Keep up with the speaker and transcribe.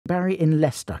Barry in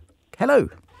Leicester. Hello.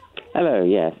 Hello,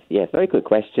 yes. Very quick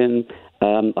question.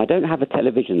 I don't have a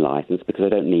television license because I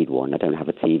don't need one. I don't have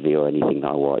a TV or anything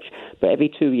that I watch. But every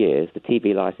 2 years, the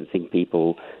TV licensing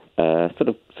people sort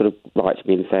of write to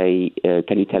me and say,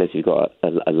 "Can you tell us if you've got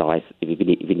a license? If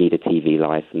you need a TV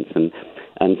license?"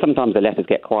 And sometimes the letters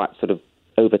get quite sort of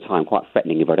over time quite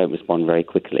threatening if I don't respond very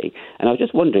quickly. And I was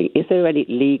just wondering, is there any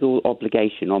legal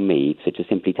obligation on me to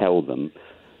simply tell them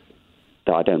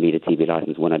that I don't need a TV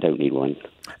license when I don't need one?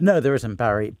 No, there isn't,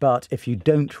 Barry. But if you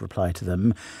don't reply to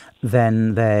them,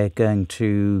 then they're going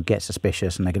to get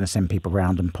suspicious and they're going to send people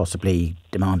around and possibly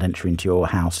demand entry into your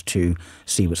house to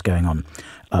see what's going on,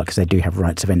 because they do have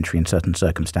rights of entry in certain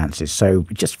circumstances. So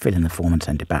just fill in the form and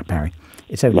send it back, Barry.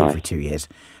 It's only every 2 years.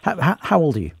 How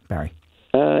old are you, Barry?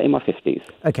 In my 50s.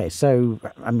 Okay, so,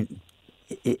 I mean,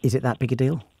 is it that big a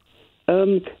deal?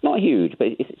 Not huge, but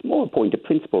it's more a point of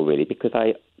principle, really, because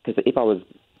if I was,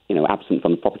 absent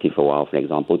from the property for a while, for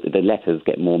example, the letters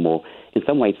get more and more, in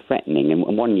some ways, threatening.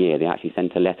 And one year they actually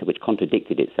sent a letter which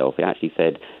contradicted itself. It actually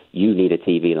said, you need a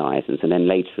TV license. And then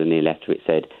later in the letter it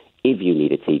said, if you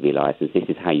need a TV license, this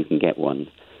is how you can get one.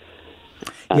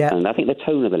 And I think the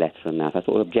tone of the letter and that I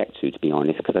sort of object to be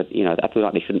honest, because I feel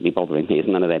like they shouldn't be bothering me. It's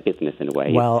none of their business in a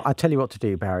way. Well, I tell you what to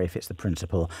do, Barry, if it's the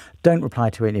principle. Don't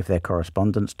reply to any of their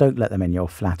correspondence. Don't let them in your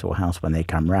flat or house when they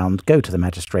come round. Go to the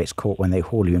magistrates' court when they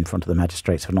haul you in front of the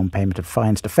magistrates for non-payment of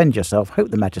fines. Defend yourself.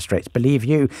 Hope the magistrates believe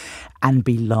you, and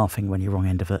be laughing when you're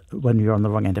on the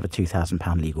wrong end of a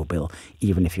 £2,000 legal bill,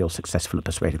 even if you're successful at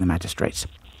persuading the magistrates.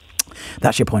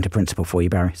 That's your point of principle for you,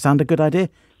 Barry. Sound a good idea,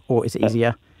 or is it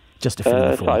easier? Just to fill in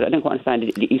the form. Sorry, I don't quite understand.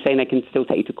 You're saying they can still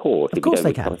take you to court? Of course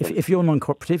they can. If you're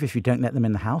non-cooperative, if you don't let them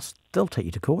in the house, they'll take you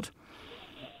to court.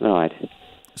 Right.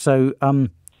 So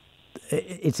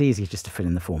it's easier just to fill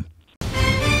in the form.